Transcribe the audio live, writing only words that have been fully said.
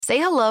Say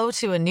hello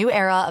to a new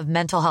era of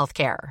mental health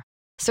care.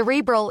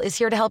 Cerebral is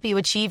here to help you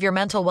achieve your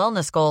mental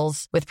wellness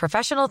goals with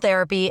professional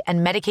therapy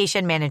and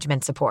medication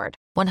management support.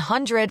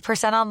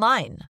 100%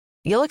 online.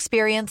 You'll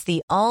experience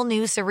the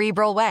all-new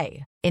Cerebral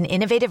Way, an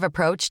innovative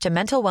approach to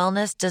mental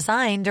wellness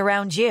designed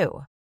around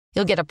you.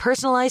 You'll get a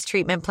personalized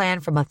treatment plan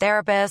from a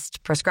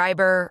therapist,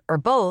 prescriber, or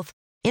both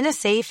in a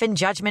safe and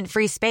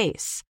judgment-free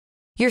space.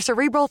 Your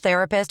Cerebral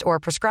therapist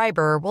or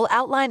prescriber will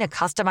outline a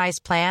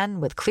customized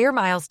plan with clear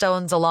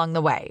milestones along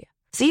the way,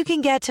 so you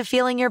can get to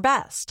feeling your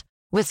best.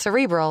 With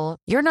Cerebral,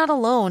 you're not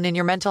alone in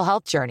your mental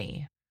health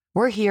journey.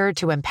 We're here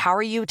to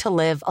empower you to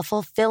live a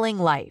fulfilling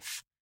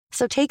life.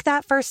 So take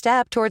that first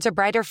step towards a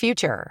brighter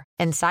future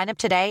and sign up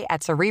today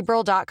at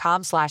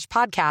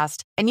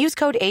Cerebral.com/podcast and use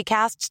code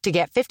ACAST to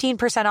get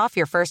 15% off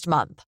your first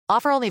month.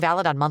 Offer only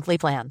valid on monthly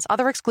plans.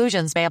 Other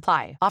exclusions may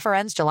apply. Offer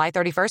ends July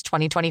 31st,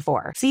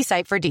 2024. See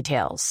site for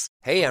details.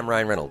 Hey, I'm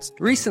Ryan Reynolds.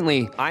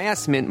 Recently, I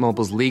asked Mint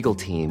Mobile's legal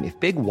team if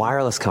big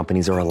wireless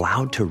companies are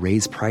allowed to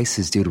raise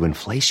prices due to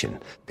inflation.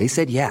 They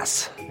said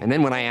yes. And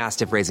then when I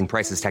asked if raising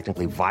prices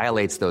technically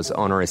violates those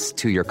onerous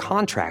two-year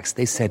contracts,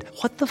 they said,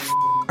 "What the f***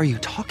 are you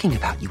talking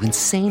about, you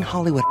insane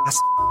Hollywood ass?"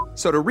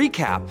 So to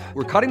recap,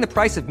 we're cutting the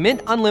price of Mint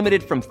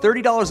Unlimited from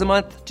 $30 a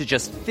month to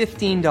just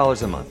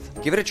 $15 a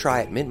month. Give it a try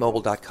at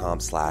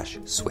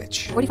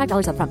mintmobile.com/switch.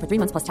 $45 up front for 3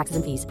 months plus taxes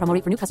and fees. Promo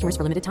rate for new customers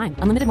for limited time.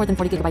 Unlimited more than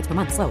 40 gigabytes per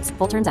month. Slows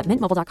full terms at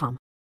mintmobile.com.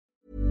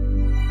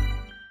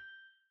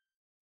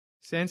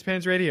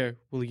 Sanspans Radio,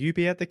 will you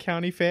be at the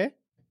county fair?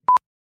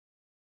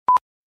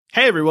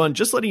 Hey everyone,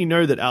 just letting you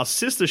know that our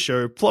sister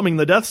show, Plumbing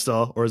the Death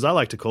Star, or as I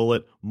like to call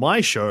it,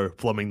 my show,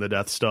 Plumbing the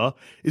Death Star,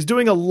 is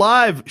doing a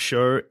live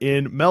show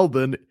in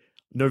Melbourne,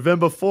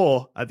 November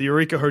 4 at the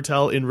Eureka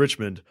Hotel in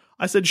Richmond.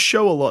 I said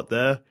show a lot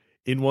there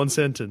in one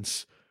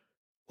sentence.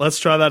 Let's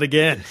try that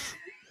again.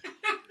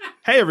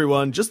 Hey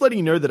everyone, just letting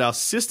you know that our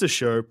sister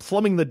show,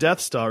 Plumbing the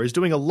Death Star, is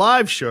doing a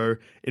live show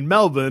in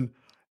Melbourne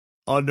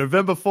on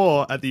November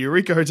 4 at the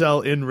Eureka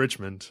Hotel in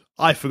Richmond.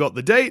 I forgot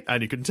the date,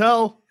 and you can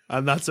tell,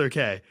 and that's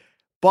okay.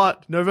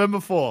 But November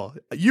 4,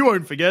 you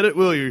won't forget it,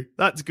 will you?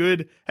 That's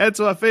good. Head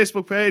to our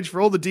Facebook page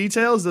for all the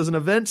details. There's an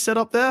event set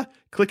up there.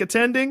 Click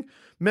attending.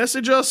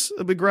 Message us.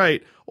 It'll be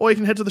great. Or you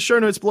can head to the show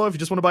notes below if you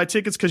just want to buy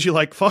tickets because you're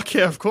like, fuck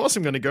yeah, of course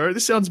I'm going to go.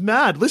 This sounds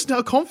mad. Listen to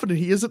how confident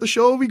he is that the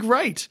show will be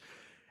great.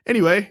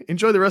 Anyway,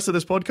 enjoy the rest of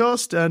this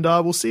podcast, and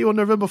we'll see you on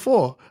November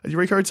 4 at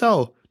Eureka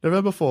Hotel.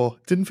 November 4.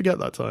 Didn't forget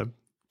that time.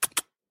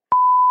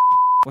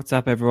 What's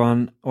up,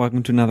 everyone?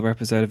 Welcome to another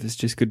episode of It's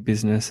Just Good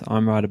Business.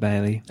 I'm Ryder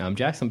Bailey. I'm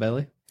Jackson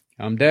Bailey.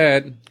 I'm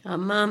Dad.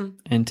 I'm Mum.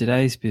 And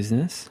today's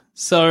business.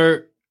 So,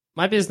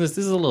 my business,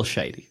 this is a little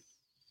shady.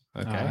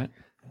 Okay. All right.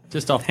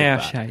 Just off the How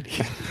bat. shady?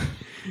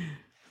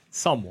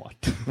 Somewhat.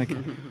 Okay.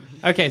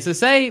 Okay, so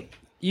say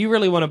you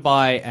really want to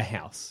buy a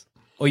house,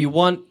 or you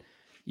want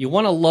to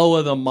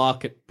lower the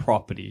market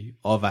property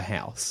of a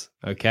house,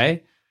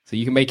 okay? So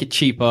you can make it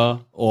cheaper,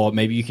 or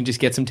maybe you can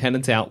just get some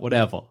tenants out,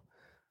 whatever.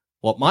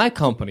 What my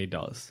company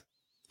does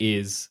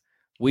is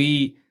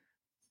we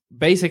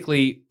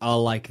basically are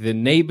like the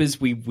neighbors.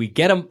 We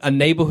get a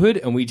neighborhood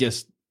and we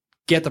just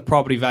get the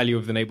property value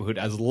of the neighborhood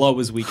as low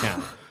as we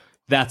can.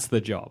 That's the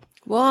job.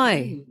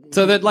 Why?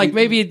 So that like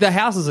maybe the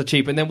houses are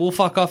cheap and then we'll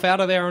fuck off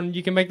out of there and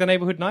you can make the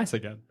neighborhood nice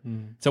again.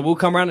 So we'll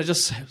come around and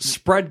just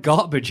spread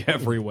garbage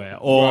everywhere.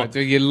 Or Right, so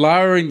you're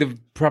lowering the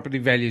property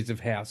values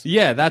of houses.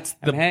 yeah, that's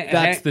the job.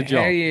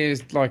 How are you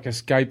like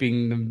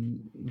escaping the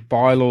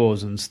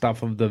bylaws and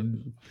stuff of the?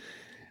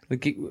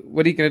 Like,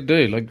 what are you going to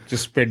do? Like,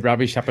 just spread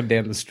rubbish up and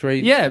down the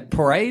street? Yeah,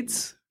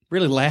 parades,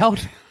 really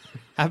loud.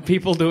 Have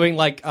people doing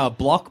like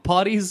block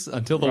parties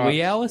until the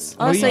wee hours.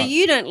 Oh, so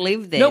you don't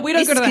live there? No, we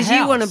don't go to the house. Because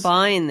you want to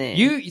buy in there.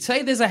 You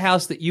say there's a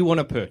house that you want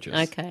to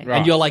purchase. Okay. Right.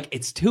 And you're like,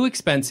 it's too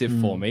expensive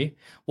for me.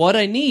 What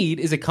I need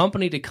is a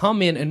company to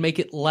come in and make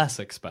it less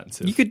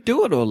expensive. You could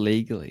do it all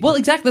legally. Well,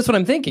 exactly. That's what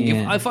I'm thinking.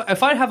 Yeah.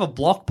 If I have a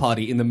block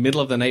party in the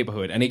middle of the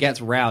neighborhood and it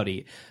gets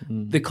rowdy,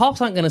 the cops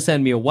aren't going to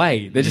send me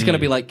away. They're just going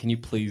to be like, can you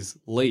please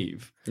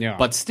leave? Yeah.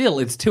 But still,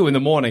 it's 2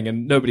 a.m.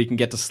 and nobody can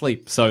get to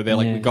sleep. So they're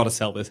like, we've got to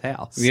sell this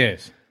house.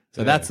 Yes.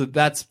 So that's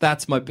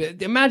my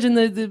bit. Imagine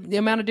the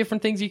amount of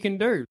different things you can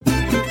do. So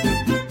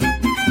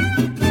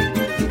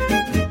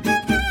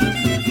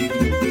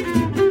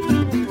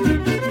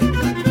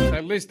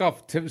list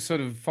off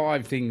sort of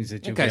 5 things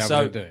that you'll be able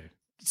to do.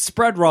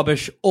 Spread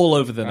rubbish all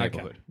over the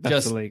neighborhood. That's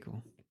Just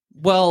illegal.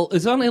 Well,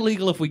 it's only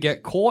illegal if we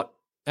get caught.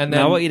 And then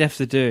Now, what you'd have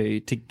to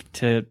do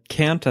to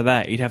counter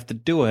that, you'd have to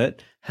do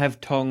it,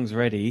 have tongs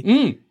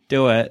ready,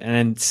 do it, and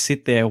then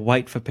sit there,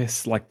 wait for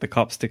like the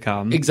cops to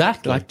come.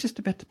 Exactly. Like, just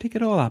about to pick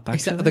it all up,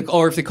 actually. Exactly.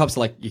 Or if the cops are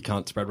like, you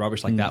can't spread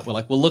rubbish like that, we're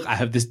like, well, look, I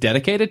have this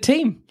dedicated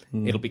team.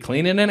 It'll be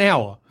clean in an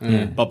hour.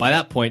 But by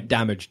that point,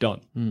 damage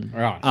done.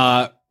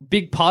 Right.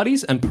 Big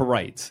parties and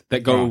parades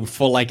that go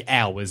for like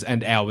hours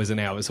and hours and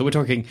hours. So we're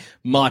talking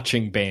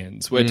marching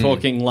bands. We're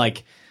talking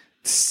like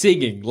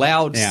singing,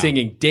 loud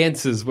singing,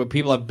 dances where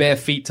people have bare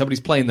feet.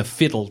 Somebody's playing the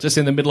fiddle just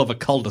in the middle of a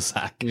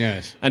cul-de-sac.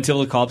 Yes. Until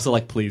the cops are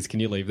like, please,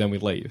 can you leave? Then we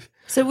leave.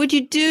 So would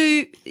you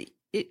do,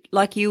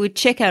 like you would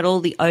check out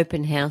all the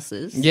open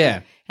houses?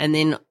 Yeah. And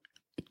then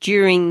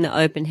during the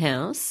open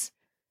house,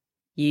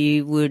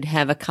 you would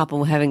have a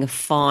couple having a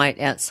fight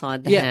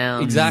outside the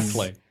house.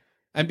 exactly.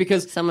 And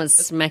because Someone's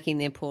smacking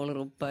their poor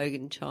little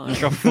bogan child.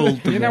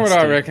 You know what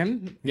I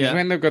reckon? Yeah. Is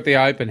when they've got the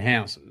open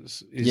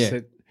houses, is Yeah.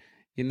 that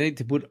you need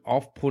to put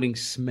off-putting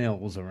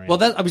smells around. well,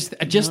 that I was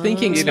just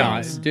thinking. you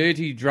know, smells.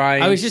 dirty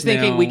drain. I was just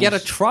thinking we get a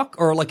smells. truck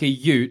or like a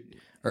ute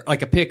or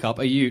like a pickup,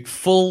 a ute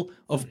full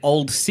of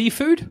old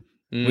seafood.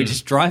 We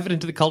just drive it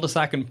into the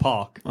cul-de-sac and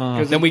park.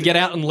 Then we get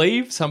out and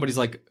leave. Somebody's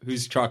like,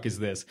 whose truck is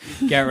this?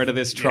 Get rid of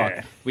this truck.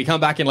 Yeah. We come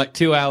back in like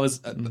 2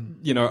 hours.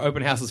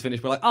 Open house is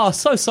finished. We're like, oh,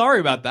 so sorry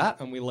about that.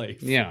 And we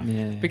leave. Yeah.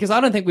 Because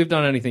I don't think we've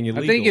done anything I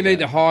illegal. think you need to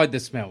there. hide the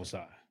smells,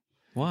 though.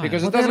 Why?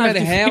 Because Well, it doesn't then I've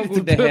matter how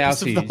defeated good the the house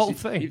purpose of is. the whole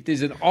thing. If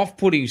there's an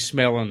off-putting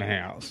smell in the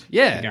house.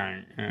 Yeah.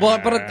 you're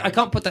going, But I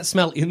can't put that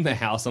smell in the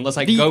house unless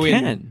I But go you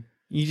in. can.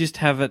 You just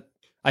have it.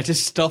 I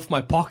just stuff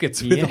my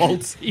pockets with Yeah.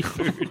 old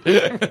seafood.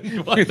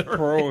 and wander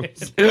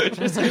prawns. in.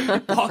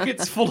 Just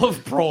pockets full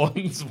of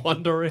prawns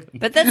wander in.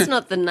 But that's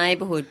not the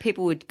neighbourhood.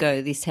 People would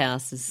go, this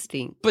house is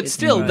stink. But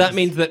still, that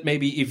means that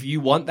maybe if you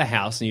want the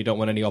house and you don't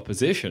want any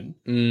opposition,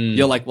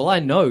 you're like, well, I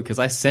know because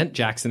I sent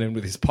Jackson in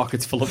with his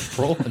pockets full of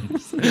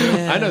prawns.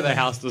 I know the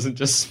house doesn't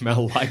just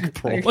smell like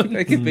prawns.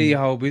 That could be your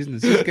whole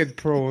business. Just get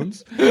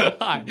prawns.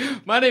 Hi,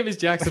 my name is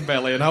Jackson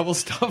Bailey, and I will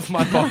stuff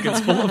my pockets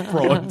full of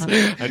prawns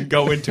and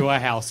go into a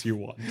house you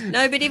want.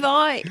 No, but if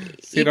I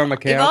Sit on the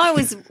if couch. I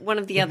was one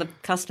of the other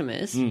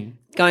customers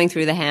going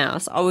through the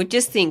house, I would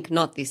just think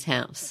not this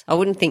house. I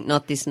wouldn't think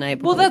not this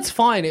neighbourhood. Well, that's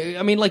fine.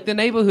 I mean, like the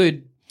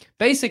neighborhood,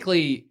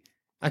 basically,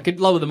 I could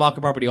lower the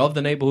market property of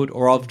the neighborhood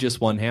or of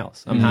just one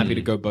house. I'm happy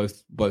to go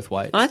both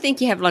ways. I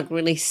think you have like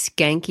really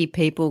skanky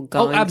people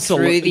going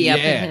through the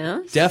upper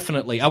house.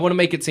 Definitely. I want to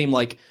make it seem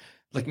like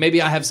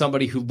maybe I have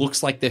somebody who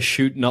looks like they're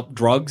shooting up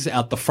drugs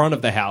out the front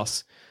of the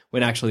house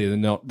when actually they're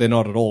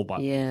not at all.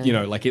 But Yeah.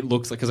 like it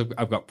looks like because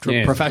I've got Yeah,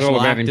 it's professional all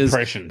about actors,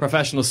 impression.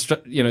 professional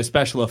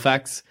special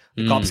effects.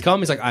 The cops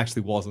come. He's like, I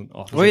actually wasn't.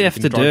 Officer, All you have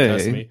can to drug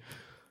test do- me.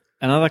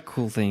 Another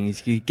cool thing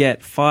is you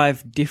get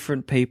 5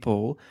 different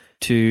people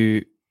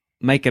to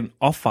make an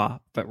offer,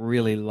 but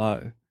really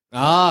low.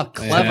 Ah,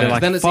 clever. They're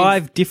like Then it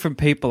 5 different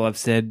people have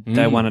said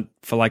they want it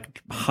for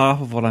like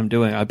half of what I'm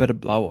doing. I better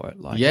blow it.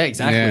 Like, yeah,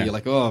 exactly. Yeah. You're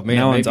like, oh man,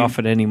 no one's maybe-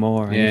 offered any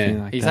more or Yeah, anything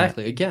like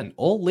Exactly. Again,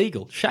 all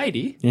legal.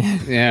 Shady.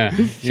 Yeah.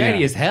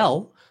 Shady as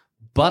hell,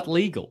 but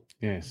legal.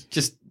 Yes.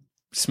 Just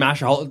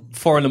smash a whole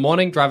 4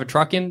 a.m, drive a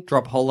truck in,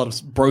 drop a whole lot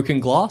of broken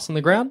glass on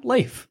the ground,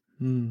 leave.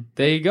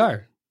 There you go.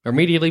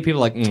 Immediately people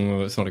are like,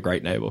 it's not a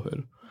great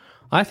neighborhood.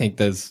 I think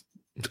there's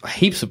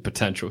heaps of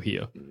potential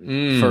here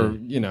for,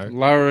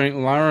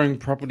 Lowering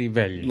property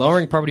value.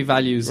 lowering property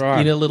values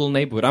Right. in a little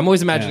neighborhood. I'm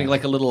always imagining Yeah.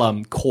 like a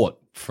little court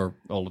for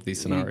all of these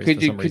scenarios Could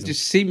for you some could reason. you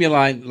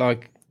simulate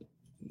like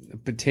a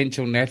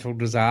potential natural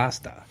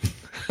disaster?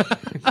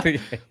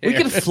 We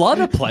could flood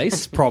a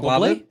place, probably.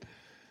 Flood it?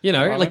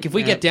 Like if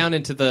we get down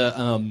into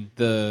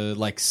the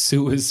like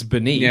sewers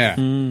beneath, Yeah.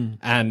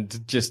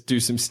 and just do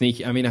some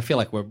sneaky. I mean, I feel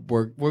like we're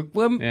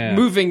Yeah.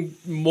 moving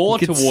more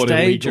You could toward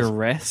stage illegal.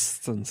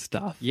 arrests and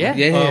stuff. Yeah,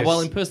 Yes.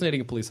 well,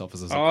 impersonating a police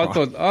officer is a Oh, I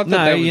crime. thought No,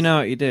 that was, you know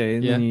what you do.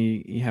 And then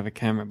Yeah. you have a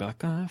camera be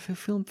like, oh,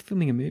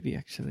 filming a movie,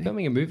 actually.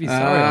 Filming a movie,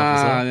 sorry,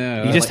 officer.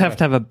 yeah. You just have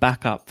to have a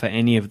backup for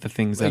any of the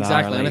things that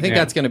Exactly, are and I think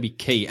illegal. that's going to be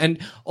key, and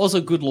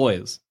also good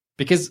lawyers,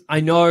 because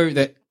I know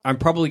that I'm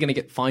probably going to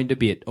get fined a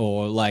bit,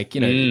 or like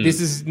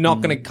this is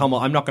not going to come.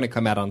 I'm not going to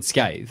come out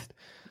unscathed,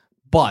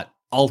 but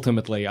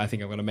ultimately, I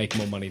think I'm going to make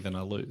more money than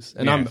I lose,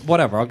 and I'm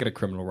whatever. I'll get a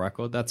criminal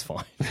record. That's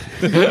fine.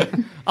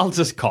 I'll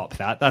just cop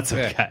that. That's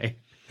okay.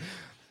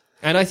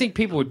 And I think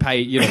people would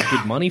pay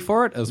good money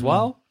for it as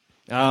well.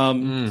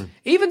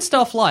 Even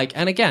stuff like,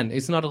 and again,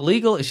 it's not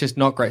illegal. It's just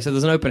not great. So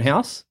there's an open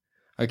house.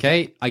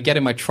 Okay, I get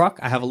in my truck.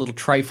 I have a little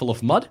tray full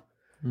of mud.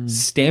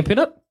 Stamp in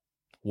it.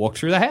 Walk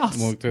through the house.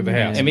 Walk through the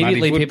house.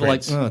 Immediately, Muddy people are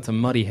like, footprints. "Oh, it's a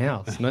muddy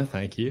house." No,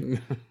 thank you.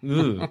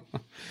 Ugh.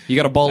 You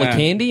got a bowl of Yeah.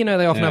 candy?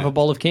 They often Yeah. have a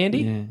bowl of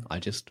candy. Yeah. I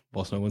just,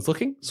 whilst no one's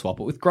looking, swap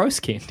it with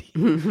gross candy.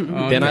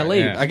 Then I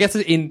leave. yeah. I guess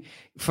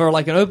for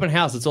like an open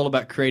house, it's all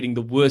about creating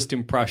the worst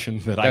impression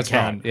that That's I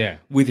can. right, yeah.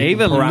 Within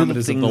Even the little parameters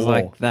of things the law.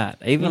 like that.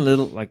 Even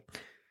little, like,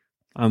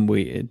 I'm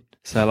weird.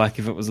 So, like,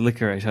 if it was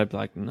licorice, I'd be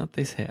like, not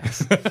this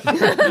house.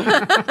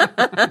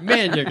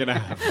 Man, you're gonna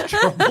have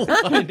trouble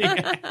finding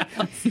a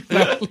house.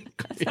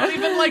 It's not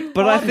even like.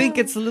 But I think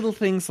it's little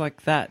things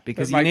like that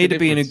because That you make need a to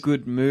be in a difference.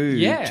 good mood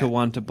Yeah. to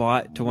want to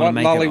buy, to want What to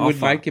make lolly an would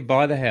offer. make you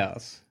buy the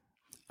house?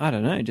 I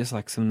don't know, just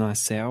like some nice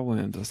sour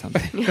worms or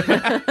something.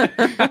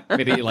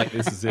 Immediately, like,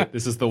 this is it.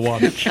 This is the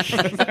one.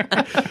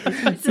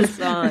 It's a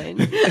sign.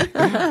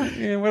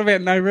 Yeah, what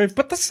about no roof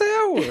but the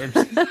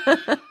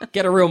sourworms?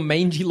 Get a real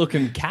mangy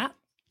looking cat,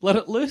 let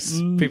it loose.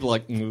 People are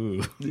like,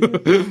 ooh.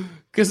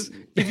 Because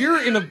if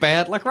you're in a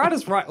bad, like, right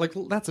is right, like,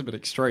 that's a bit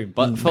extreme.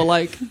 But for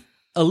like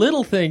a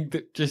little thing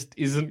that just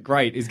isn't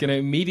great is going to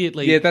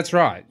immediately. Yeah, that's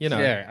right. You know.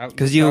 yeah,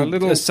 Because so you a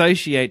little.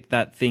 associate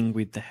that thing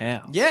with the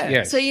house. Yeah.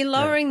 Yeah. So you're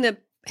lowering the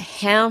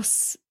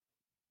house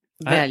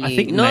value. I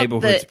think not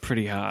neighborhood's that-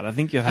 pretty hard. I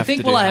think you'll I have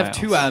think to do I have house.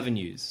 two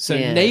avenues. So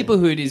Yeah.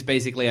 neighborhood is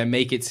basically I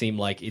make it seem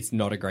like it's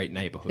not a great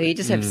neighborhood. So you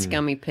just have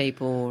scummy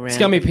people around.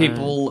 Scummy the front.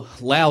 people,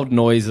 loud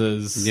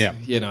noises. Yeah.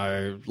 You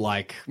know,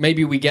 like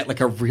maybe we get like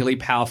a really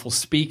powerful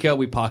speaker,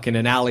 we park in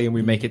an alley and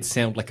we make it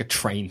sound like a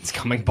train's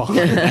coming by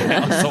the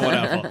house or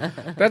whatever.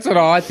 That's what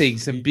I think.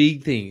 Some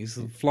big things,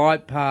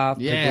 flight path.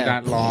 Yeah.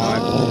 People don't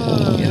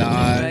like. You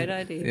know. Great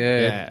idea.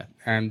 Yeah.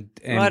 And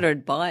Ryder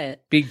would buy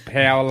it. big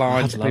power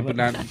lines. love People it.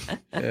 don't.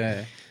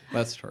 Yeah.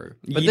 That's true.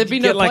 But You there'd be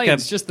no get like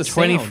planes, a just the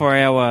sound.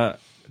 24-hour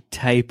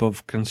tape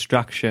of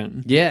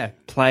construction. Yeah.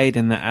 Played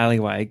in the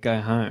alleyway. Go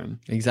home.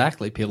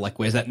 Exactly. People are like,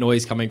 where's that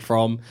noise coming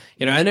from?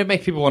 You know, and it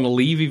makes people want to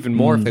leave even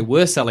more. If they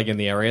were selling in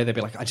the area, they'd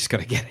be like, I just got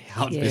to get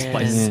out. This Yeah.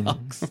 place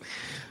sucks.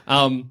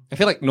 I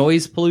feel like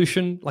noise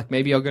pollution, like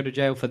maybe I'll go to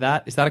jail for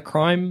that. Is that a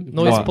crime?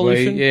 Noise What?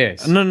 pollution?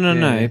 Yes. No.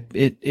 Yeah.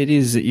 It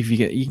is if you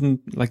can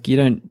like you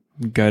don't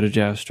go to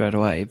jail straight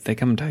away. If they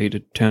come and tell you to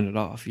turn it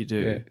off, you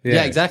do.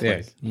 Yeah, exactly.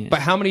 yes. Yeah. But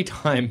how many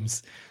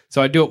times?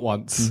 So I do it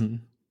once.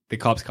 The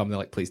cops come, they're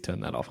like, please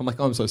turn that off. I'm like,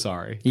 oh, I'm so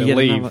sorry. You They get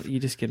leave. another, you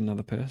just get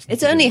another person.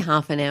 It's only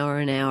half an hour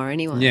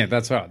anyway. Yeah,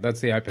 that's right. That's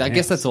the open. I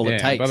guess that's all it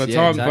takes. By the Yeah,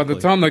 time,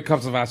 exactly. the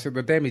cops have asked you,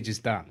 the damage is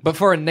done. But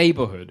for a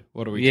neighborhood,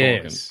 what are we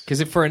talking? Yes.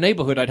 Because if for a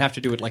neighborhood, I'd have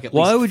to do it like at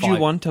Why least would you 5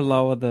 want to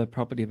lower the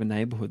property of a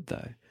neighborhood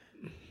though?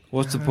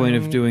 What's the point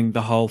of doing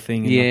the whole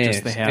thing and not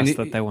just the house And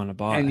that they want to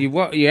buy? And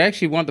you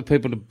actually want the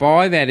people to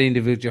buy that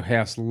individual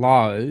house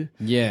low,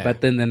 Yeah.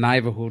 but then the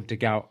neighbourhood to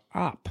go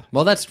up.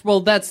 Well, that's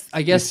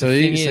I guess So,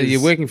 the thing so is,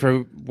 you're working for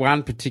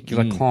one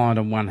particular client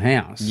on one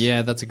house.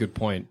 Yeah, that's a good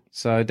point.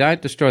 So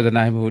don't destroy the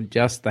neighbourhood,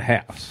 just the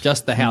house.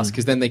 Just the house,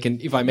 because then they can.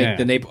 If I make Yeah.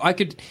 the neighbor, I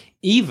could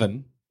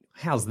even.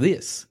 How's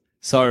this?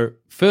 So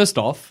first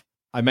off,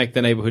 I make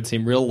the neighborhood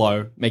seem real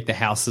low, make the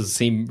houses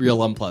seem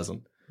real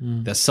unpleasant.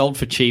 They're sold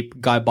for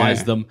cheap. Guy buys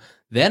Yeah. them.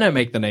 Then I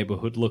make the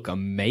neighborhood look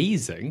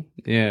amazing.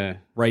 Yeah.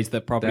 Raise the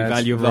property That's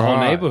value of the whole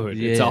right, neighborhood.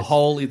 It's a yes.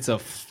 whole. It's a.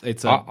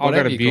 I've got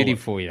whatever a you call beauty it.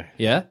 for you.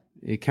 Yeah.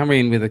 You come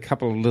in with a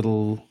couple of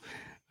little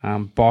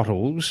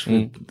bottles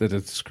that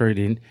are screwed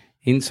in.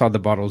 Inside the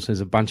bottles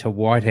is a bunch of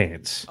white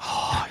ants.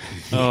 Oh,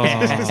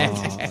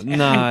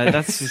 no,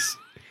 that's just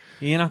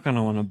you're not going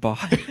to want to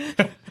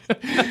buy.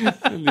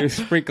 You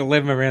sprinkle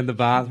them around the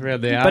bath,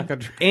 around the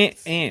But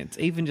ants,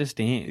 even just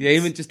ants. Yeah,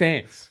 even just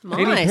ants.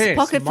 Any Mice, pest,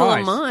 pocket full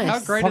of mice. How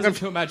great is it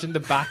to imagine the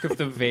back of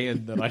the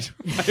van that I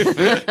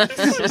drive?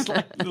 It's just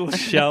like little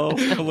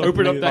shells.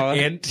 open up the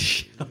ant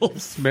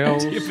shells,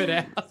 Smells. tip it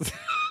out.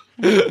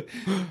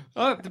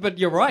 Oh, but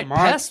you're right. Mice,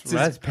 Pests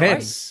that's is great.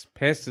 pests.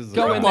 Pests is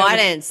Go the in right. White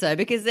ants, though,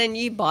 because then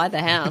you buy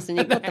the house and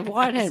you've got the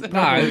white ant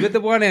problem. No, but the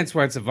white ants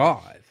won't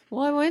survive.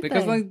 Why won't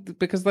Because they?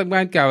 because they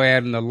won't go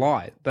out in the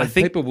light. But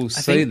people will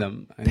see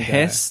them. And go,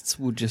 Pests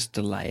will just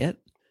delay it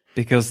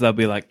because they'll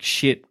be like,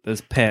 shit, there's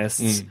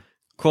pests.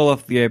 Call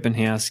off the open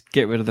house,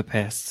 get rid of the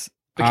pests.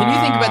 But can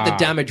you think about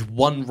the damage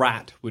one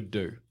rat would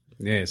do?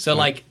 yes. So,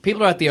 like,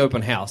 people are at the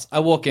open house. I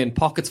walk in,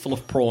 pockets full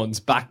of prawns,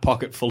 back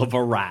pocket full of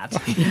a rat.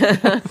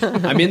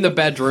 I'm in the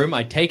bedroom.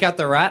 I take out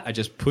the rat. I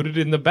just put it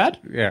in the bed.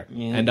 yeah.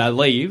 And I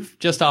leave.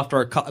 Just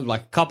after a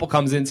couple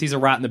comes in, sees a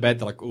rat in the bed,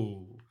 they're like,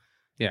 ooh.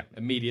 Yeah.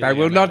 Immediately. They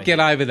will I'm not outta get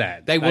here. over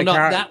that. They will not.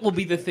 can't- That will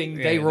be the thing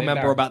Yeah, they they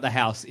remember don't. about the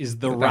house is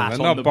the They're rat on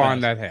not the buying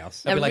bed. that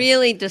house. They'll A be like,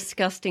 really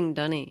disgusting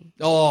dunny.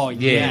 oh,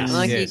 yes.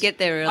 Like you Yes. get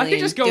there early I could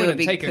just and go do in a and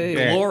big take poo.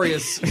 a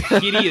glorious,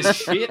 hideous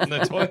shit in the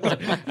toilet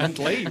and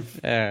leave.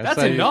 Yeah, That's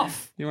so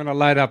enough. You want to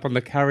load up on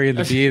the curry and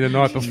the beer the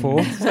night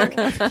before?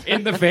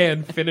 In the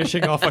van,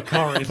 finishing off a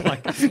curry.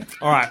 Like,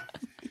 all right,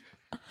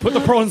 put the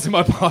prawns in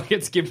my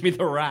pockets, give me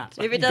the rat.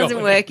 If it I'm doesn't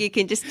going. work, you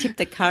can just tip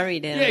the curry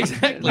down. Yeah,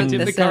 exactly. Look Tip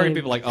the the curry. same.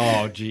 People are like,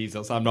 oh,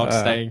 Jesus, I'm not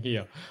staying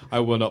here. I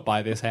will not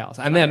buy this house.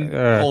 And then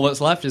all that's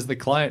left is the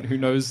client who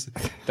knows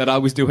that I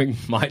was doing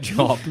my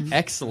job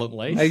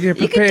excellently. Are you You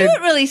can do prepared?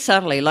 it really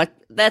subtly. Like,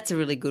 that's a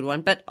really good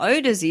one. But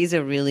odors is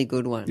a really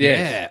good one.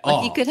 Yeah.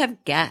 Like, you could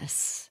have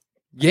gas.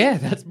 Yeah,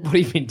 that's what do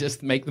you mean?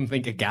 Just make them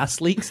think a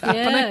gas leak's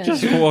happening? Yeah.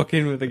 Just walk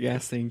in with a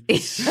gas thing.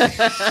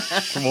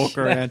 Walk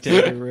around to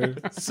every room.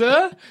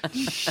 Sir?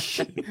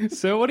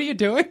 Sir, what are you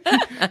doing?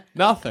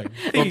 Nothing.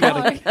 You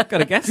got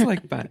a gas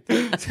leak, but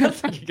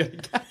Sounds like you got a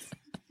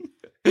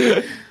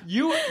gas.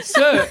 You,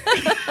 sir.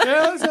 Yeah,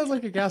 that sounds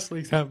like a gas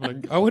leak's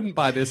happening. I wouldn't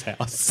buy this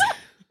house.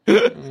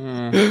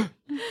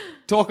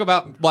 Talk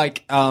about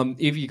like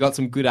if you got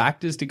some good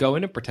actors to go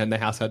in and pretend the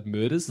house had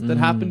murders that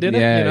happened in it.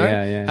 yeah, You know,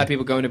 yeah. have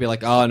people go in and be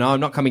like, "Oh no, I'm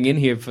not coming in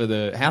here for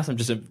the house. I'm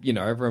just,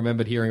 I've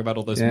remembered hearing about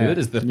all those Yeah.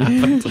 murders that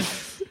happened."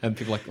 And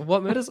people are like,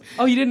 "What murders?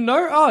 Oh, you didn't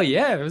know? Oh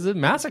yeah, it was a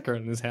massacre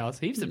in this house.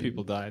 Heaps of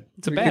people died.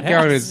 It's a You bad could go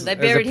house." as- They as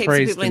a buried heaps of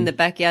priest people in and- the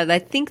backyard. They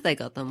think they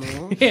got them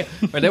all. Yeah,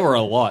 but there were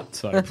a lot,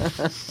 so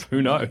who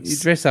You knows?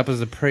 dress up as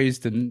a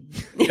priest and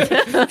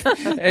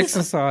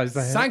exercise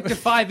the house.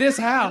 Sanctify this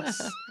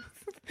house.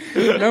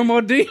 No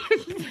more demons.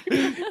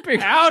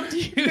 How do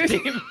you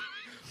demon?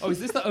 Oh, is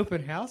this the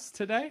open house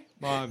today?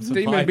 Oh, I'm so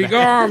Demon, fine, be man.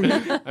 gone. I'm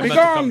Be about to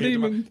gone, come here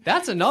demon. tomorrow.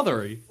 That's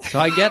another. So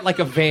I get like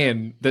a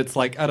van that's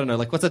like, I don't know,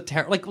 like what's a if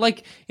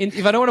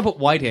I don't want to put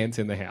white ants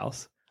in the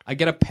house, I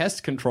get a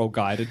pest control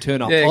guy to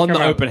turn up Yeah, on come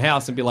the up. open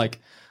house and be like,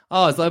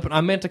 "Oh, it's open.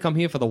 I meant to come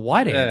here for the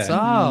white ants."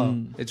 Oh,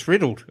 It's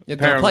riddled. the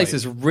apparently. place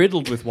is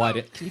riddled with white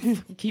ants. Can you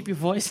keep your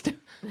voice down?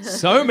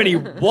 So many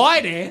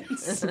white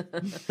ants.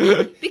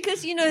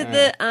 Because,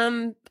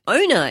 the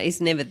owner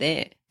is never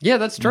there. Yeah,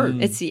 that's true.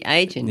 It's the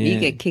agent. Yeah. You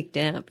get kicked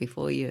out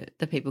before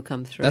the people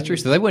come through. That's true.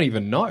 So they won't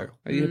even know.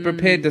 Are you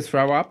prepared to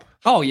throw up?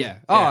 Oh, yeah.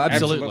 Oh, Yeah,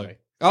 absolutely. absolutely.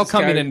 I'll Just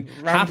come go in and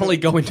run happily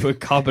the- go into a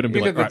cupboard and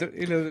be like, right.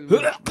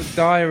 The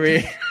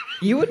diarrhea.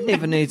 You wouldn't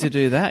even need to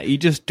do that. You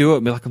just do it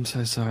and be like, I'm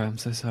so sorry, I'm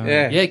so sorry.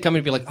 Yeah. Yeah, come in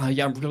and be like, oh,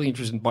 yeah, I'm really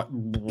interested in...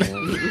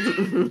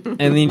 And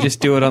then you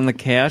just do it on the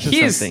couch or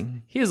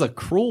something. Here's a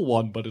cruel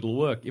one, but it'll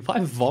work. If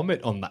I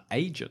vomit on the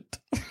agent,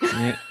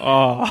 Yeah.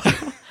 Oh.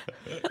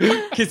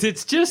 because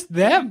it's just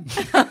them.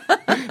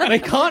 They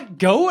can't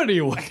go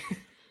anywhere.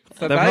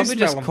 So They'll probably smell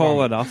just of call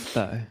vomit. it off,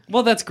 though.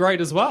 Well, that's great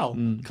as well.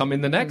 Come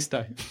in the next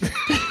day.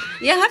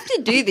 You have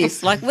to do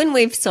this. Like when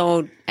we've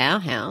sold our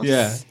house,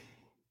 Yeah.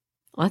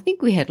 I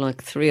think we had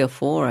like 3 or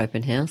 4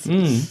 open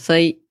houses.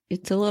 So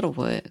it's a lot of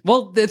work.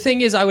 Well, the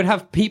thing is, I would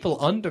have people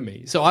under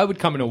me. So I would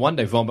come in and one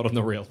day vomit on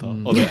the realtor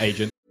or the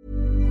agent.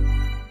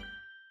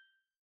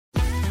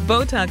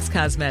 Botox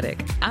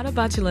Cosmetic, out of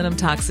botulinum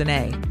toxin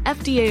A,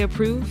 FDA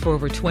approved for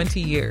over 20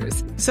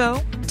 years.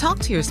 So, talk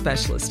to your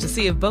specialist to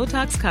see if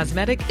Botox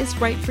Cosmetic is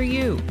right for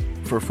you.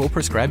 For full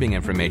prescribing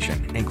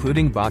information,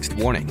 including boxed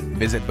warning,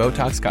 visit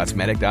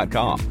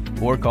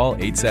BotoxCosmetic.com or call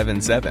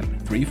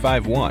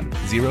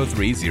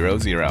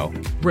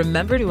 877-351-0300.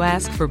 Remember to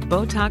ask for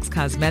Botox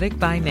Cosmetic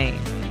by name.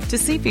 To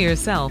see for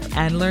yourself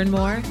and learn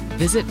more,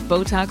 visit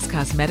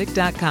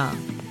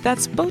BotoxCosmetic.com.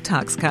 That's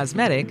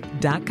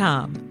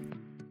BotoxCosmetic.com.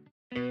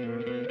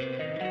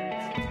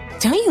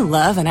 Don't you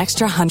love an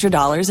extra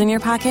 $100 in your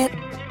pocket?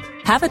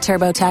 Have a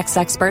TurboTax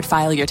expert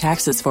file your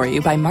taxes for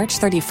you by March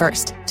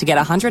 31st to get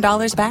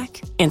 $100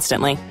 back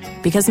instantly.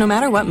 Because no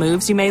matter what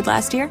moves you made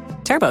last year,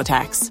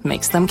 TurboTax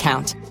makes them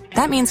count.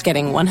 That means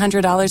getting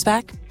 $100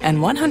 back and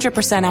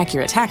 100%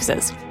 accurate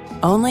taxes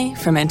only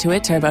from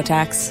Intuit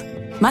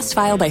TurboTax. Must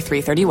file by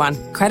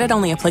 3/31. Credit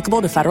only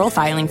applicable to federal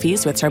filing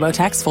fees with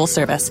TurboTax full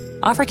service.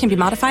 Offer can be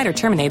modified or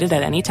terminated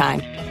at any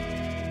time.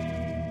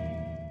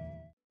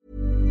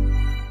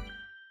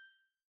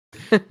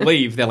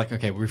 Leave. They're like,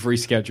 okay, we've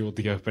rescheduled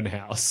the open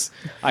house.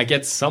 I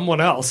get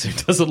someone else who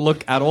doesn't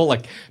look at all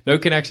like no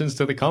connections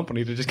to the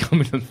company to just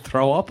come in and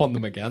throw up on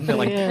them again. They're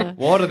like,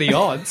 what are the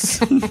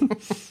odds?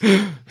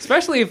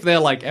 Especially if they're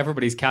like,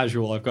 everybody's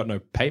casual. I've got no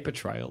paper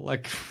trail.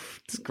 Like,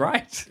 it's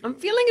great. I'm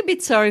feeling a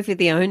bit sorry for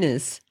the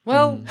owners.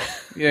 Well,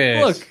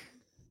 Yes. look,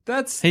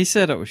 that's... He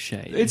said it was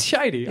shady. It's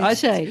shady. It's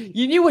shady.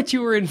 You knew what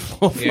you were in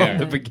for from Yeah.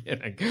 the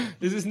beginning.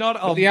 This is not...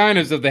 But the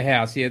owners of the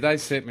house, they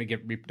certainly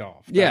get ripped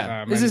off.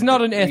 Yeah, But, this is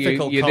not an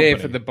ethical You're company. there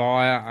for the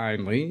buyer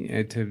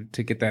only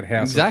to get that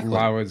house Exactly.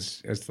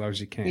 as low as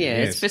you can.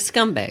 Yeah, it's for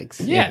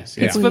scumbags. Yes,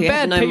 Yeah. it's for Who have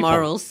bad no people.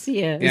 morals.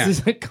 Yeah. This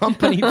is a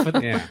company for,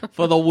 Yeah.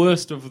 for the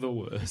worst of the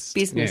worst.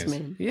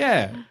 Businessmen.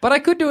 Yeah, but I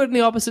could do it in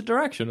the opposite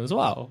direction as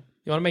well.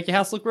 You want to make your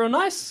house look real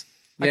nice?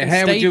 I Yeah, can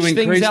how would you stage things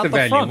increase out the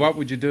value? front. What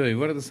would you do?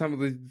 What are some of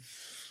the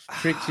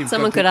tricks you've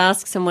Someone got could to...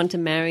 ask someone to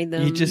marry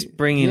them. You just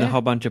bring in a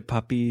whole bunch of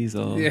puppies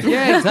or...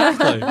 Yeah,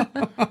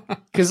 exactly.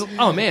 Because,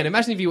 oh man,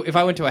 imagine if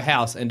I went to a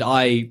house and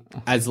I,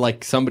 as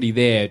like somebody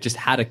there, just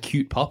had a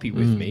cute puppy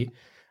with me,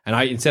 and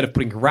I, instead of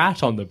putting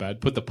rat on the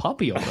bed, put the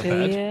puppy on the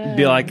bed. Yeah.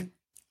 Be like,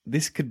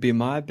 this could be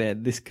my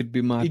bed. This could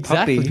be my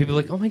Exactly. puppy. People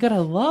are like, oh my god, I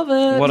love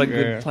it. What a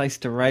good place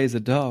to raise a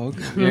dog.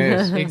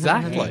 Yes.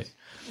 Exactly.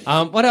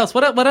 What else?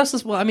 What else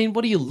is? I mean,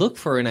 what do you look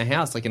for in a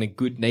house? Like in a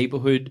good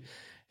neighborhood?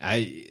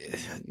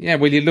 Yeah,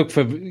 well, you look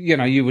for,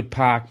 you would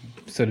park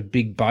sort of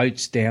big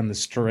boats down the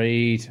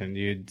street and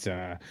you'd,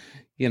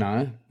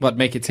 What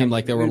make it seem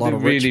like there were a lot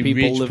of really rich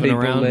people living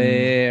around?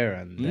 there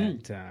and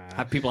that,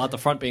 Have people at the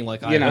front being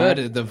like, I You know. heard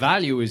it, the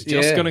value is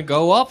just Yeah. going to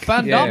go up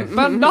and Yeah. up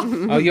and up.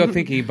 oh, you're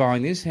thinking of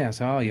buying this house.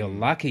 Oh, you're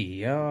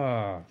lucky.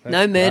 Oh, that's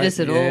No murders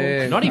great. at all.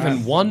 Yeah, Not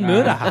even one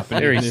murder happening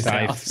Very in this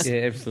safe. house. Yeah,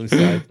 absolutely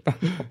safe.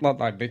 Not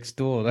like next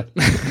door.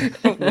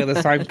 Where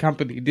the same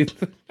company did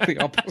the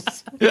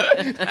opposite.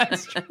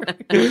 That's true.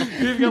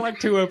 You've got like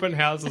 2 open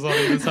houses on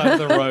either side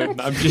of the road,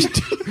 and I'm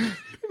just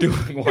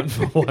doing one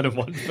for one and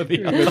one for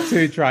the other. The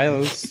 2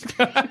 trailers.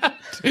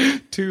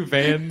 2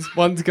 vans.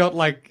 One's got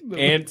like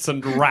ants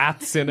and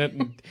rats in it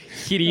and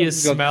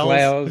hideous Got smells.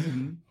 flowers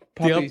and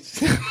The oth-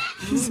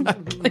 puppies.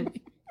 Exactly.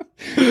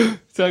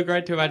 So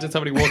great to imagine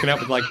somebody walking out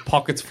with like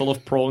pockets full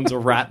of prawns or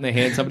rat in their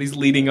hand. Somebody's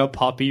leading a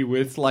puppy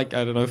with like,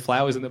 I don't know,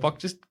 flowers in their pocket,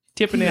 just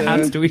tipping their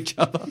hats to each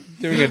other.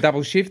 Doing a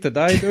double shift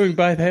today, doing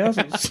both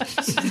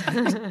houses.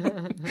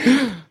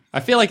 I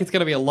feel like it's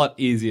going to be a lot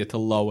easier to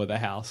lower the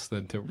house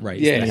than to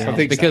raise Yes, the house. I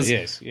think because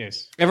so.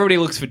 Yes. everybody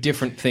looks for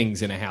different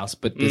things in a house,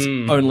 but there's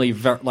only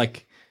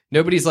like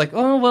nobody's like,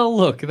 oh well,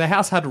 look, the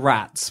house had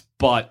rats,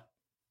 but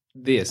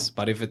this.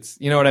 But if it's,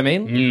 you know what I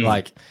mean?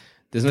 Like,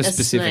 there's no A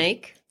specific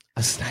snake.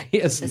 A snake.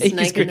 A snake, is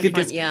snake in good. the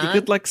front You yard.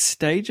 could like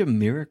stage a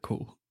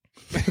miracle.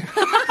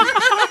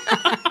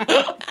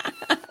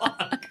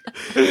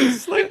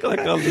 It's like Like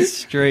on the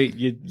street,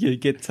 you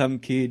get some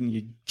kid and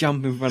you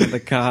jump in front of the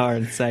car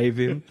and save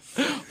him.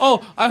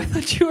 Oh, I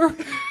thought you were.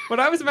 What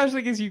I was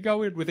imagining is you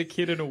go in with a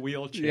kid in a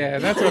wheelchair. Yeah,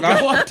 that's what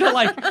I want to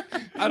like.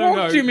 I don't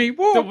know, Jimmy,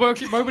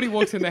 walk. Nobody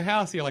walks in the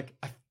house. You're like,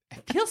 I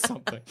feel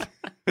something.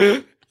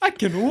 I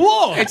can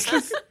walk.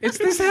 It's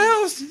this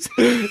house.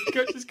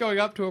 Just going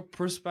up to a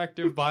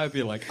prospective buyer,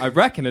 be like, I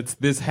reckon it's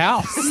this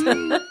house.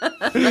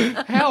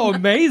 How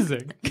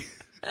amazing!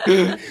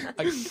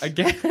 I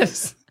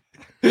guess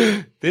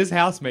this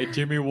house made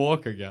Jimmy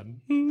walk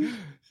again.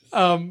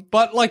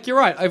 But like you're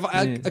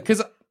right,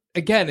 because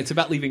again, it's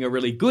about leaving a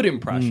really good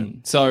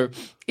impression. So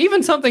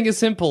even something as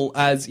simple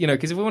as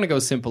because if we want to go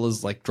as simple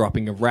as like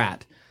dropping a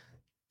rat.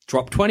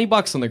 Drop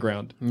 $20 on the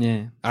ground.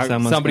 Yeah.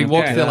 Somebody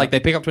walks there, like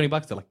they pick up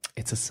 $20. They're like,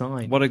 it's a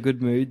sign. What a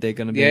good mood they're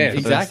going to be in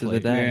for the rest of the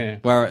day. Yeah.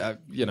 Where,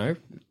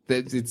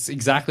 it's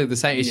exactly the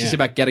same. It's just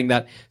about getting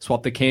that,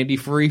 swap the candy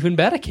for even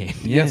better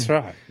candy. Yeah. That's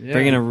right. Yeah.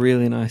 Bring in a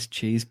really nice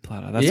cheese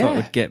platter. That's what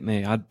would get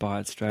me. I'd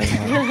buy it straight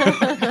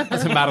away.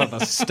 Doesn't matter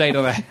the state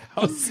of the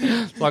house.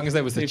 As long as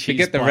there was a cheese platter. You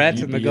get the rat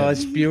and the guy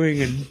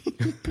spewing and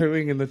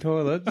pooing in the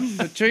toilet.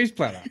 The cheese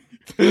platter.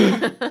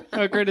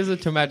 How great is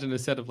it to imagine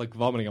instead of like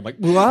vomiting, I'm like,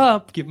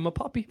 give him a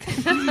puppy.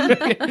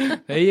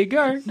 There you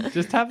go.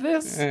 Just have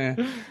this.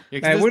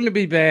 Wouldn't it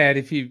be bad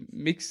if you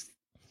mix?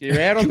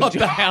 You're out on the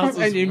job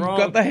and you've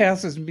got the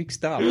houses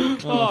mixed up.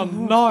 Oh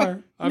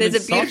no! There's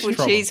a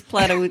beautiful cheese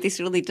platter with this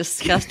really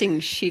disgusting,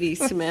 shitty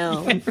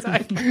smell.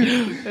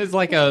 There's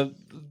like a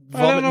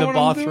vomit in the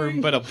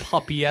bathroom, but a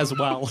puppy as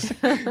well.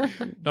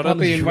 Not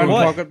only in one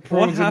pocket.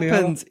 What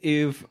happens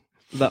if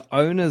the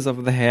owners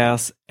of the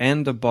house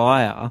and a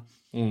buyer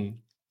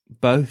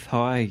both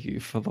hire you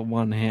for the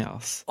one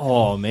house?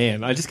 Oh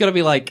man, I just got to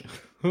be like,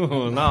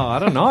 oh no, I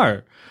don't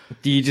know.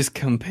 Do you just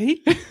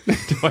compete?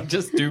 Do I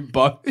just do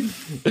both?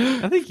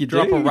 I think you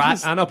drop do. a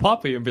rat and a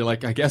puppy and be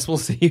like, I guess we'll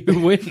see who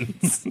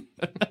wins.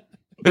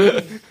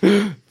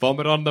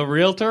 Vomit on the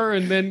realtor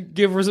and then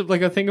give her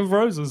like a thing of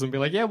roses and be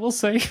like, yeah, we'll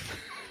see.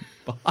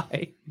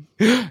 Bye.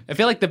 I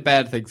feel like the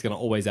bad thing's going to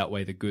always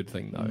outweigh the good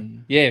thing, though.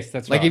 Yes,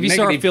 that's right. Like if you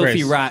saw a filthy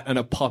press. rat and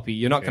a puppy,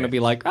 you're not going to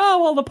be like,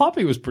 oh, well, the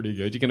puppy was pretty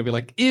good. You're going to be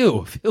like,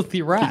 ew,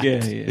 filthy rat.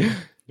 Yeah.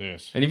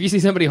 Yes. And if you see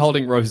somebody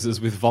holding roses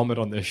with vomit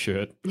on their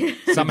shirt,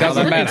 somehow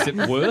that makes it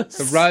worse.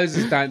 The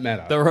roses don't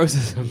matter. The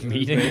roses are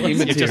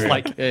meaningless. You're just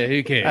like,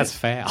 who cares? That's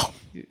foul.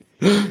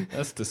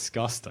 That's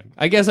disgusting.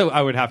 I guess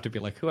I would have to be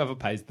like, whoever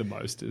pays the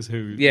most is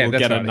who will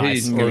get a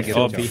nice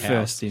or be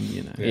first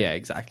in, Yeah,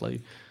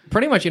 exactly.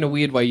 Pretty much in a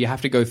weird way, you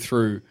have to go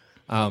through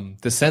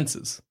the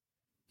senses.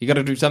 You got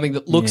to do something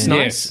that looks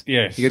nice.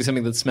 Yes. You got to do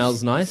something that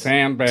smells nice,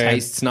 sound bad,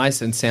 tastes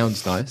nice, and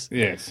sounds nice.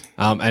 Yes.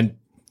 And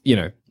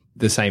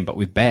the same, but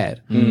with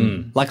bad.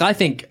 Like I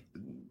think,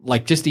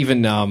 like just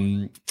even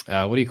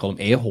what do you call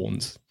them? Air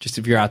horns. Just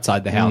if you're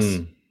outside the house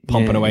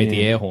pumping away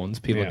the air horns,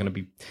 people are going to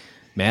be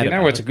mad. You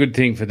know what's a good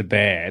thing for the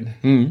bad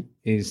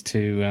is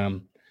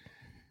to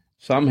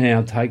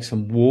somehow take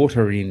some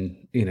water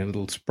in a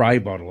little spray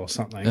bottle or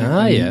something.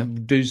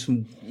 Do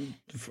some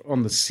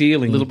on the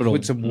ceiling, a little bit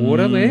with some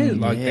water there,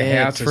 like the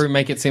house.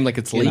 Make it seem like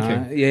it's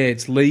leaking.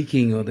 It's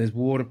leaking, or there's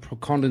water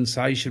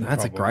condensation.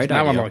 That's problems. a great no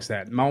idea. one likes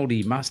that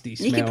mouldy, musty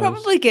smells. You could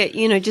probably get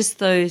just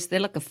those. They're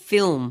like a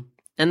film,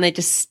 and they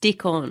just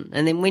stick on,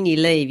 and then when you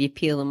leave, you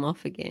peel them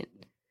off again.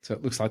 So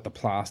it looks like the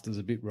plaster's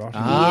a bit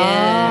rotten.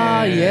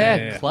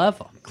 Yeah,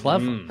 clever.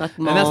 Like And that's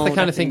the mold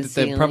kind up of thing in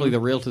the that probably the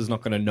realtor's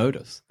not going to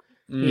notice.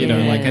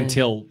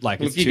 Until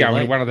it's you too go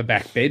late. in one of the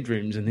back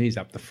bedrooms and he's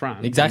up the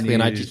front. Exactly,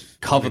 and I just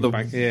cover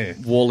the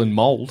wall in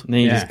mold. And then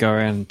you just go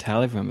around and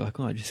tell everyone, be like,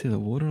 oh, did you see the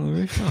water on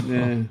the roof? Oh,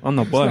 I'm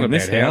not buying not a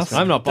this bad house. house.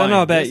 I'm not buying Don't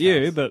know about this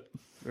you, house. but...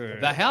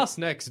 The house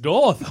next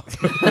door, though.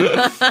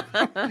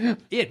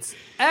 It's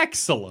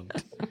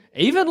excellent.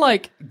 Even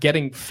like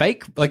getting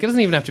fake, like it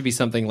doesn't even have to be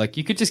something like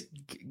you could just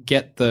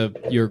get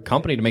your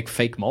company to make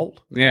fake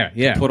mold. Yeah.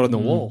 Put on the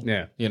wall.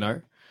 Yeah.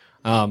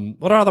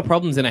 What are other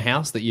problems in a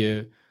house that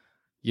you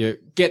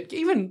get?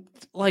 Even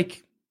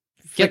like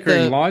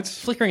Flickering lights.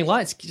 Flickering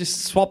lights. You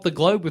just swap the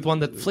globe with one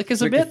that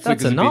flickers a bit.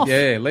 That's enough.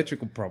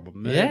 Electrical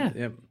problem. Yeah.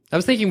 Yep. I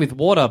was thinking with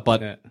water,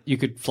 but you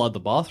could flood the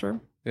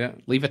bathroom. Yeah.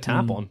 Leave a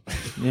tap on.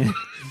 Yeah.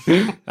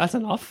 That's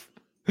enough.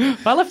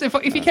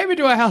 If you came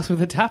into a house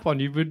with a tap on,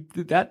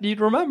 you'd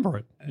remember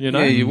it.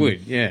 Yeah, you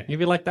would. Yeah. You'd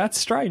be like, that's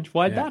strange.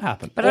 Why'd that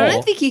happen? But I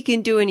don't think you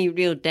can do any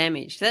real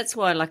damage. That's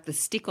why I like the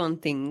stick-on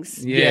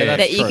things. Yeah,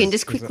 that's you true. can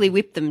just quickly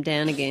whip them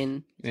down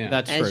again. Yeah.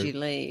 That's as true. you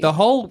leave. The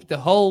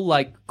whole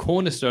like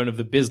cornerstone of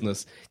the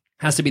business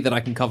has to be that I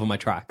can cover my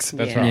tracks.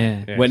 That's Yeah. right.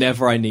 Yeah. Yes.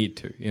 Whenever I need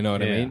to. You know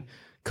what I Yeah. mean?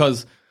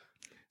 Because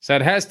So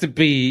it has to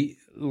be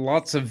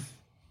lots of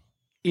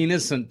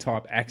innocent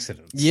type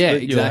accidents. Yeah,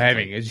 that you're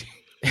exactly. having.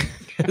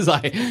 as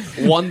I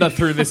wander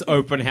through this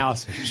open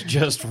house and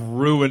just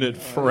ruin it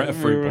for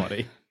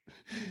everybody.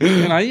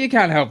 You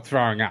can't help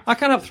throwing up. I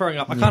can't help throwing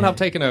up. I can't help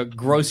taking a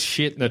gross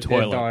shit in the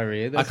toilet.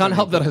 diarrhea. I That's can't what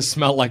help that I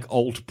smell like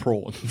old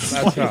prawns.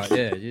 That's right.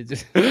 Yeah, you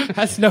just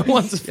That's no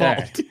one's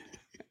fault.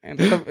 And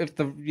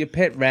if your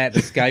pet rat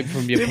escaped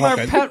from your If my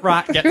pocket, pet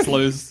rat gets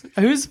loose,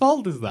 whose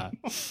fault is that?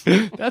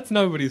 That's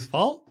nobody's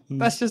fault.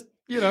 That's just,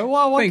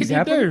 what Things can you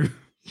happen.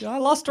 do? I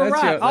lost a that's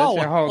rat.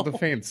 your whole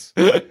defense.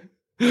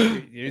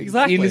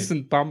 Exactly.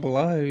 Innocent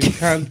bumbler. You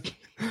can't.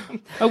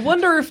 I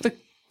wonder if the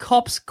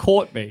cops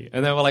caught me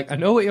and they were like, I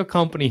know what your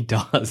company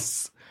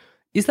does.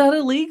 Is that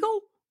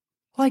illegal?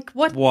 Like,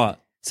 what? What?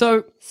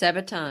 So,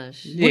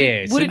 Sabotage.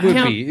 Yes, would it it would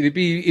count- be.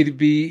 It'd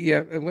be.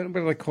 Yeah. What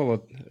do they call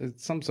it?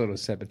 It's some sort of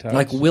sabotage,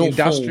 like willful.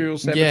 industrial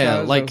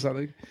sabotage, or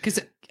something. Because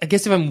I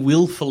guess if I'm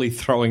willfully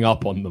throwing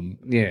up on them,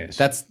 Yes,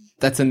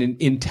 that's an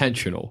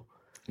intentional.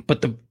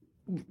 But the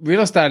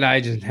real estate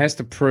agent has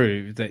to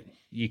prove that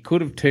you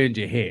could have turned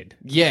your head.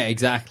 Yeah,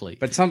 exactly.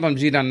 But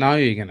sometimes you don't know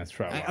you're going to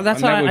throw up. That's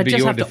and why that would I be just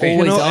your have to defense.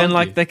 always And argue.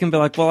 like they can be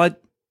like, well,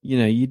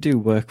 you do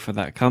work for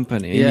that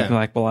company. And Yeah. you can be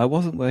like, well, I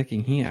wasn't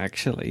working here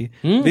actually.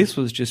 This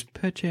was just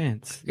per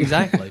chance.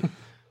 Exactly.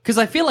 Because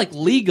I feel like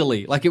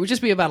legally, like it would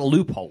just be about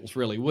loopholes,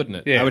 really, wouldn't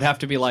it? Yes. I would have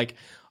to be like,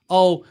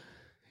 oh,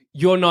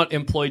 you're not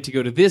employed to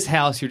go to this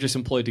house, you're just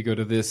employed to go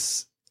to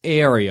this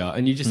area,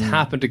 and you just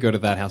happen to go to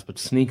that house, but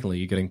sneakily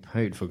you're getting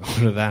paid for going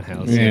to that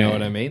house. You know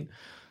what I mean?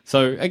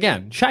 So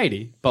again,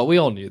 shady, but we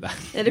all knew that.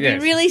 It'd Yes.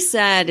 be really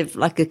sad if,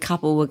 like, a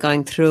couple were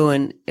going through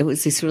and it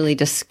was this really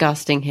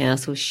disgusting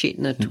house with shit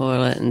in the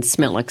toilet and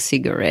smelled like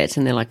cigarettes,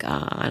 and they're like,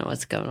 I know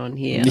what's going on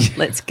here.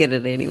 Let's get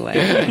it anyway.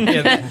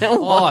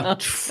 Oh,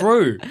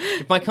 true.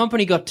 If my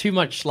company got too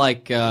much,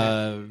 like,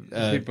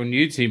 People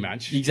knew too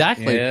much.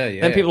 exactly, Yeah.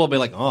 then people will be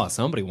like, oh,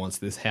 somebody wants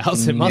this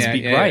house. It must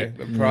be great.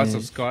 The price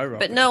of skyrocketed.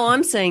 But no,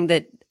 I'm saying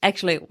that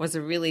actually it was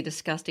a really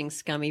disgusting,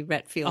 scummy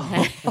rat-filled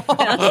house.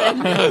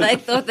 They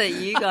thought that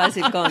you guys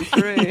had gone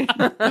through.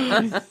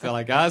 They're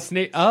like,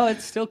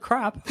 it's still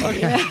crap.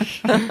 Okay.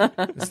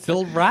 There's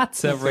still rats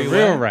It's a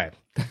everywhere. real rat.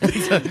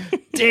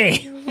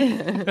 Damn.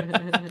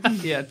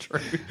 Yeah, true.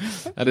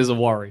 That is a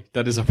worry.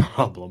 That is a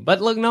problem.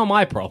 But look, not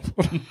my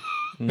problem.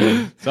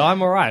 So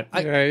I'm all right.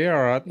 Yeah, you're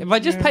all right. If I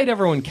just paid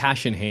everyone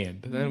cash in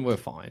hand, then we're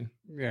fine.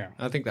 Yeah.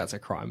 I think that's a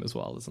crime as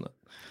well, isn't it?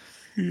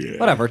 Yeah.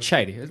 Whatever, it's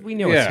shady. We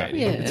knew it's Yeah. shady.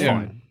 Yeah. It's Yeah.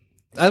 fine.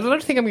 I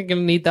don't think I'm going to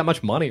need that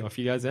much money off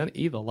you guys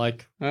either.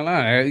 Like, I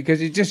know,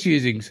 because you're just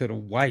using sort of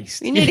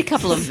waste. You need a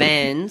couple of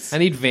vans, I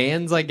need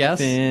vans, I guess.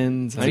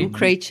 Fans. I some need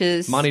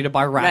creatures, money to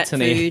buy rats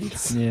rat and food.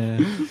 ants. Yeah.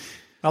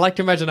 I like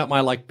to imagine at my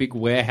like big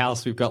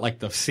warehouse, we've got like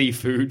the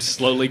seafood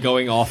slowly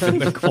going off in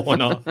the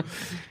corner.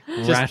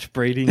 Rat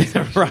breeding.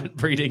 Rat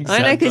breeding. I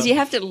know, because center. you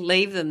have to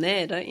leave them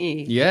there, don't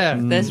you? Yeah.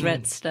 Those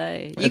rats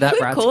stay. You That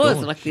could rat's cause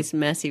gone. like this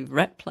massive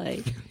rat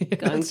plague going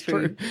That's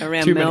through true.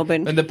 around Too many-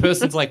 Melbourne. And the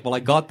person's like, well, I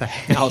got the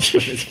house,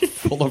 but it's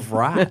full of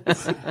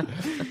rats.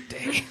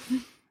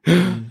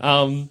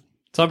 Damn.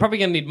 So I'm probably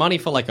going to need money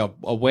for like a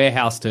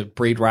warehouse to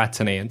breed rats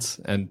and ants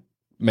and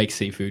make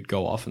seafood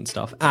go off and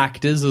stuff.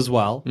 Actors as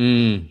well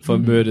for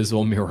murders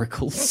or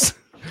miracles.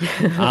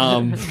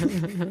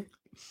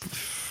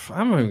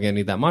 I'm not even going to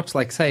need that much.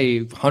 Like, say,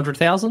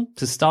 100,000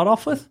 to start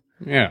off with.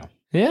 Yeah.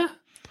 Yeah.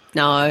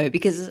 No,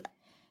 because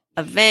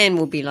a van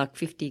will be like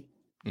 50.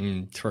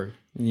 True.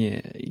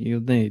 Yeah,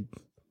 you'll need.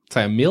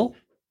 Say a mil.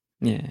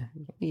 Yeah.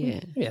 Yeah.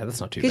 Yeah, that's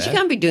not too Because bad. you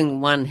can't be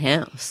doing one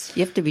house.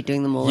 You have to be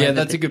doing them all Yeah, over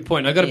that's the- a good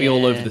point. I got to be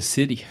all over Yeah. the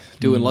city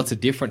doing lots of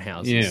different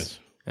houses. Yes.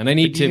 And I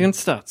need You to can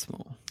start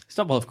small.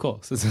 stop. Well, of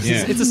course, it's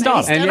Yeah. a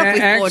start. Start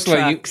off with 4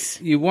 trucks.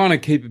 you want to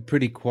keep it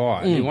pretty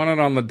quiet. You want it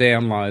on the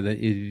down low that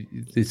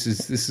this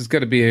is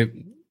going to be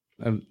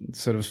a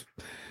sort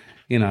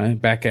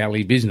of back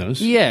alley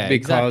business. Yeah,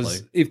 because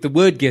exactly. if the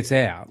word gets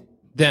out,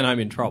 Then I'm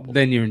in trouble.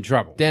 then you're in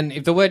trouble. Then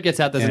if the word gets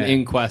out, there's an Yeah.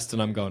 inquest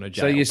and I'm going to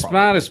jail. So your probably.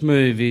 smartest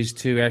move is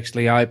to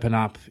actually open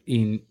up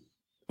in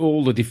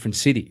all the different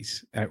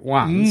cities at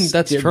once.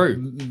 that's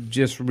true.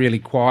 Just really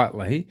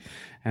quietly.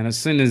 And as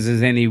soon as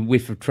there's any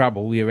whiff of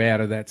trouble, you're out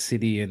of that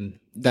city. And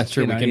That's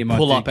true. We you can might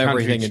pull do up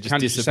everything and just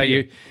countries.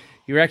 disappear. So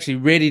you're actually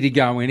ready to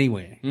go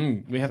anywhere.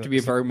 We have to be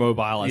very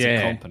mobile as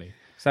a company.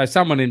 So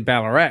someone in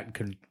Ballarat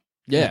could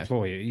Yeah.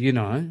 employ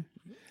you,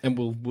 And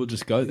we'll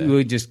just go there.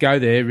 We'll just go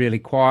there really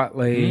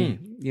quietly,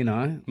 Might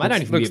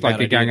not even be looks a like bad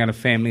you're going idea. on a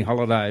family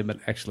holiday, but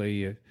actually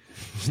your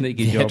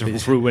sneaky You had job to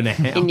is ruin a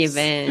house. in your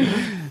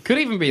van. Could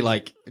even be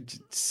like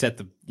set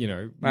the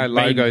no main-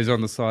 logos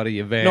on the side of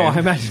your van. No, I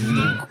imagine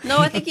No,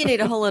 I think you need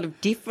a whole lot of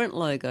different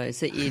logos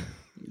that you.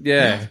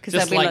 yeah. Because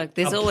they'll just be like, like,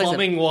 there's a always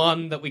plumbing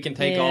one that we can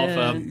take Yeah.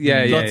 off.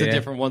 Yeah, yeah, lots of yeah.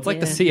 different ones,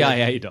 like the Yeah.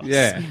 CIA does.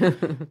 Yeah.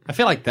 I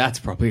feel like that's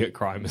probably a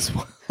crime as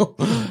well.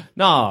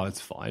 No, it's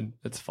fine.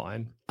 It's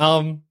fine.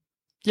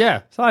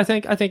 Yeah. So I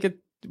think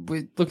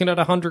we're looking at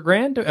 100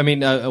 grand. I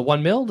mean,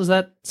 1 mil. Does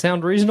that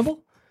sound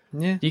reasonable?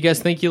 Yeah. Do you guys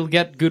think you'll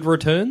get good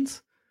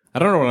returns? I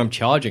don't know what I'm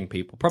charging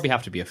people. Probably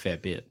have to be a fair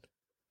bit,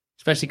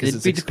 especially because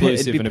it's It'd be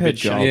exclusive and a per bit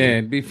job. shady. Yeah,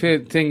 it'd be a fair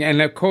thing,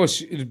 and of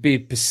course it'd be a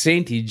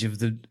percentage of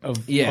the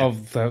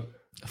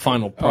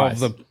Final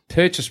price. of the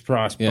purchase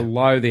price Yeah.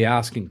 below the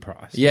asking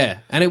price. Yeah,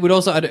 and it would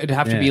also it'd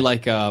have to be Yeah.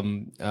 like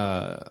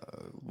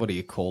what do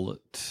you call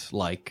it?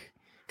 Like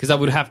Because I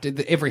would have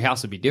to, every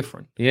house would be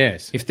different.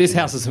 Yes. If this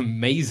house is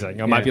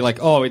amazing, I might be like,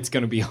 oh, it's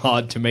going to be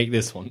hard to make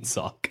this one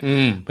suck.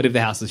 But if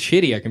the house is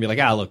shitty, I can be like,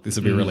 look, this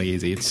will be really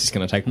easy. It's just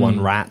going to take one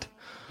rat.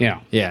 Yeah.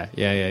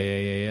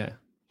 Yeah.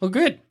 Well,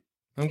 good.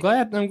 I'm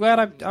glad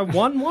I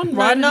won one.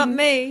 No, not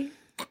me.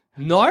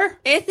 No?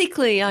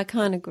 Ethically, I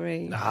can't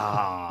agree.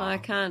 I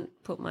can't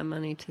put my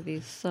money to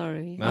this.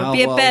 Sorry. I'd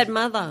be a bad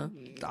mother.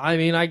 I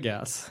mean, I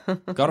guess.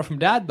 Got it from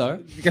Dad,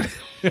 though. Got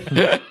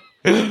it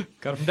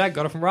from Dad.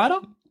 Got it from Ryder?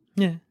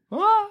 Yeah.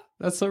 Oh,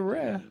 that's so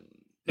rare.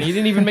 You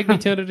didn't even make me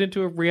turn it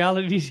into a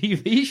reality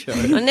TV show.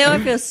 And now I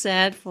feel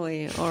sad for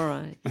you. All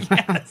right.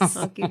 Yes.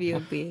 I'll give you a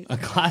bit. A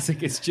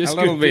classic. It's just A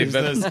little good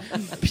bit, business.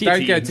 but Pity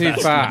don't go too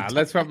investment. far.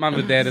 That's what Mum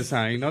and Dad are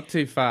saying. Not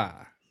too far.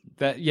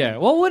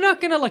 Well, we're not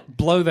going to, like,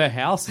 blow their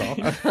house up.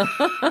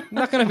 We're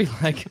not going to be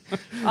like,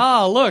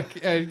 oh, look,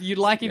 you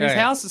like his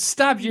house?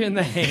 Stabbed you in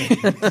the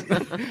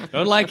hand.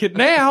 Don't like it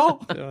now.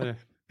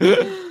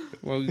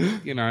 Well,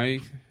 you know,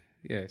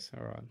 yes,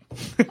 all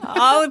right.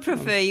 I would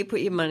prefer you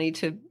put your money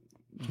to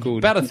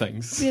Good. Better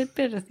things.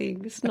 better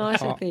things,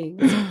 nicer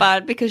things.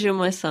 But because you're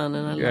my son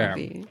and I love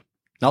you,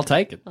 I'll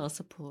take it. I'll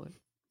support.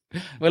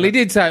 Well, he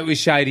did say it was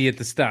shady at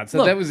the start, so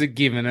Look. that was a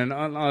given, and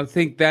I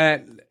think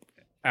that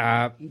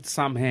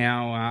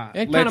somehow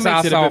It kinda lets makes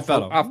us it a bit off.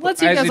 better.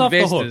 Let's you guys off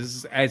the hook.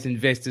 As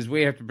investors,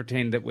 we have to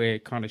pretend that we're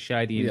kind of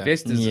shady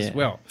investors as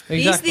well.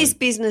 Is this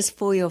business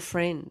for your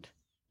friend?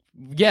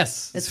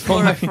 Yes. It's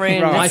for a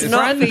friend. My It's not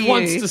friend for you.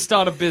 wants to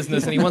start a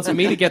business and he wants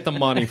me to get the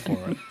money for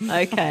it.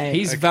 Okay.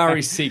 He's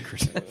very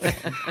secretive.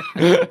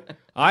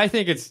 I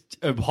think it's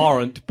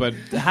abhorrent, but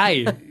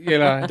hey, You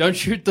know, don't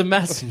shoot the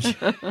messenger.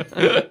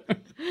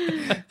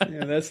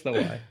 yeah, that's the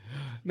way.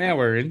 Now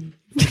we're in.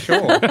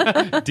 Sure.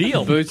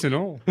 Deal. Boots and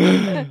all.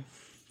 And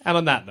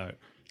on that note,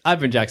 I've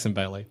been Jackson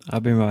Bailey.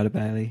 I've been Ryder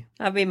Bailey.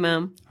 I'll be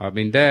Mum. I've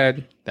been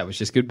Dad. That was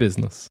just good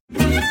business.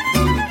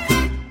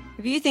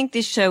 If you think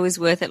this show is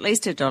worth at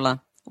least $1,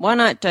 why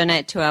not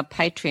donate to our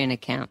Patreon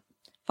account?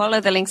 Follow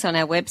the links on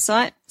our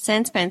website,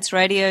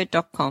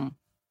 sanspantsradio.com.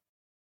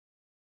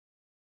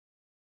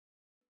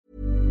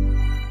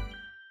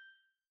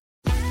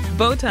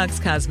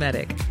 Botox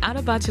Cosmetic, out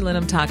of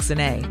botulinum toxin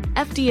A,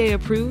 FDA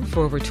approved for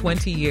over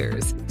 20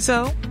 years.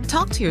 So,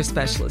 talk to your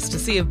specialist to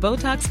see if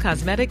Botox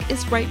Cosmetic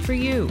is right for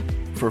you.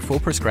 For full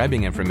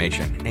prescribing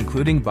information,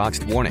 including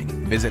boxed warning,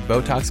 visit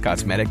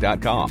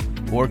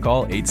BotoxCosmetic.com or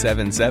call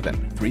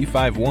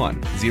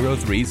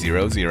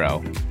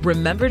 877-351-0300.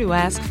 Remember to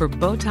ask for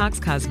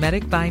Botox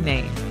Cosmetic by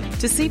name.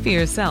 To see for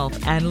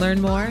yourself and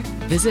learn more,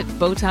 visit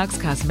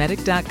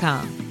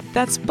BotoxCosmetic.com.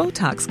 That's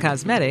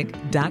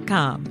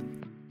BotoxCosmetic.com.